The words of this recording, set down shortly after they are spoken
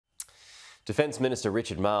Defence Minister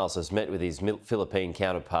Richard Marles has met with his Philippine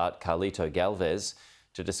counterpart Carlito Galvez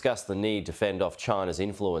to discuss the need to fend off China's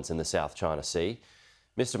influence in the South China Sea.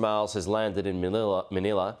 Mr Marles has landed in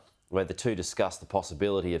Manila, where the two discussed the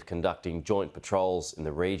possibility of conducting joint patrols in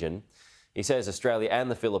the region. He says Australia and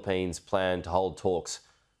the Philippines plan to hold talks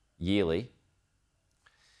yearly.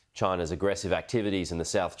 China's aggressive activities in the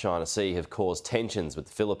South China Sea have caused tensions with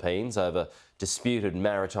the Philippines over disputed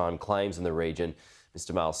maritime claims in the region.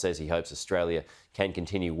 Mr Marles says he hopes Australia can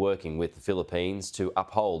continue working with the Philippines to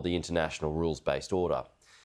uphold the international rules-based order.